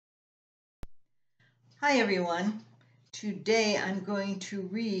Hi everyone. Today I'm going to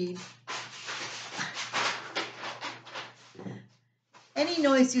read any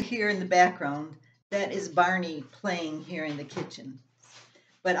noise you hear in the background. That is Barney playing here in the kitchen.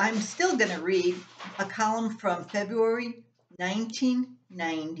 But I'm still going to read a column from February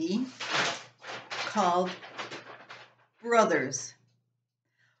 1990 called Brothers.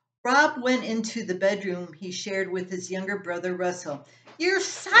 Rob went into the bedroom he shared with his younger brother Russell. "Your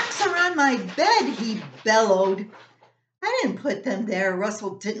socks are on my bed," he bellowed. "I didn't put them there."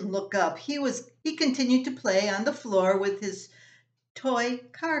 Russell didn't look up. He continued to play on the floor with his toy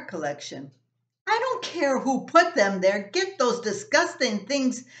car collection. "I don't care who put them there. Get those disgusting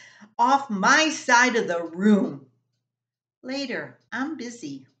things off my side of the room." "Later, I'm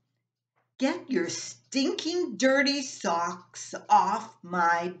busy." "Get your stinking dirty socks off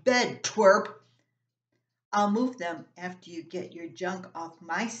my bed, twerp." "I'll move them after you get your junk off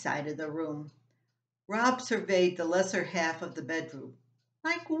my side of the room." Rob surveyed the lesser half of the bedroom.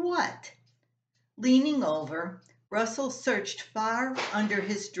 "Like what?" Leaning over, Russell searched far under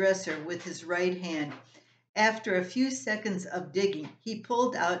his dresser with his right hand. After a few seconds of digging, he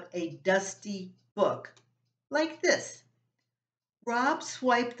pulled out a dusty book. "Like this." Rob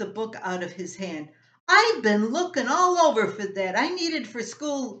swiped the book out of his hand. "I've been looking all over for that. I needed for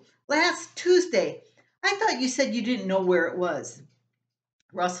school last Tuesday. I thought you said you didn't know where it was."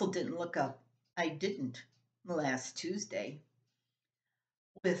 Russell didn't look up. "I didn't last Tuesday."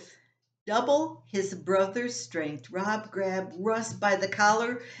 With double his brother's strength, Rob grabbed Russ by the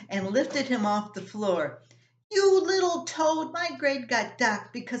collar and lifted him off the floor. "You little toad, my grade got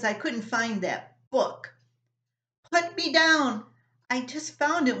docked because I couldn't find that book." "Put me down. I just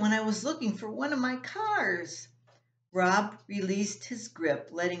found it when I was looking for one of my cars." Rob released his grip,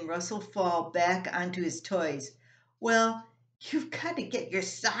 letting Russell fall back onto his toys. "Well, you've got to get your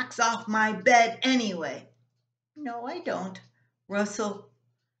socks off my bed anyway." "No, I don't." Russell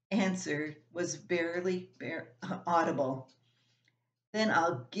answer was barely audible. "Then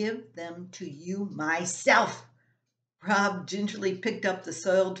I'll give them to you myself." Rob gingerly picked up the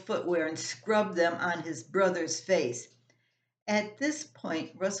soiled footwear and scrubbed them on his brother's face. At this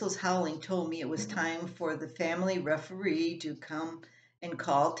point, Russell's howling told me it was time for the family referee to come and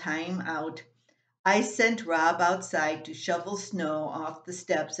call time out. I sent Rob outside to shovel snow off the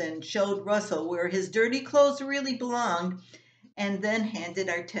steps and showed Russell where his dirty clothes really belonged, and then handed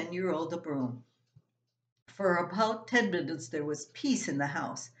our 10-year-old a broom. For about 10 minutes there was peace in the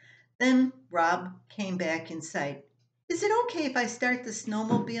house. Then Rob came back inside. "Is it okay if I start the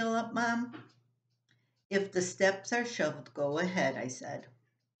snowmobile up, Mom?" "If the steps are shoveled, go ahead," I said.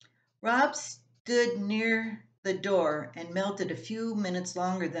 Rob stood near the door and melted a few minutes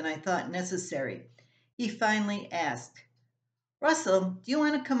longer than I thought necessary. He finally asked, "Russell, do you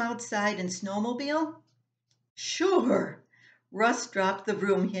want to come outside and snowmobile?" "Sure." Russ dropped the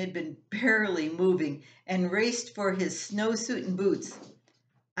broom he had been barely moving and raced for his snowsuit and boots.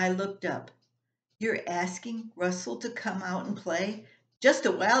 I looked up. "You're asking Russell to come out and play? Just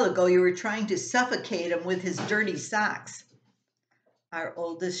a while ago you were trying to suffocate him with his dirty socks." Our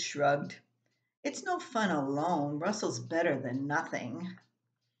oldest shrugged. "It's no fun alone. Russell's better than nothing."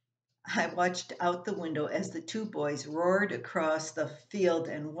 I watched out the window as the two boys roared across the field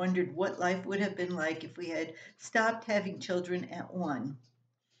and wondered what life would have been like if we had stopped having children at 1.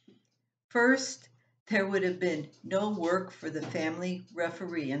 First, there would have been no work for the family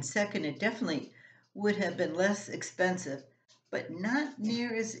referee, and second, it definitely would have been less expensive, but not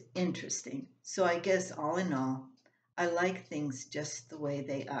near as interesting. So I guess all in all, I like things just the way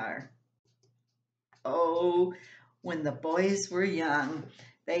they are. Oh, when the boys were young,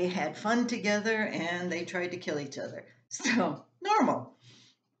 they had fun together and they tried to kill each other. So, normal.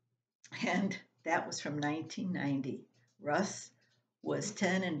 And that was from 1990. Russ was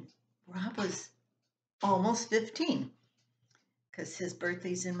 10 and Rob was almost 15 because his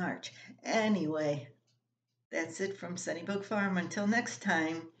birthday's in March. Anyway, that's it from Sunnybrook Farm. Until next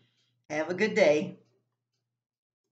time, have a good day.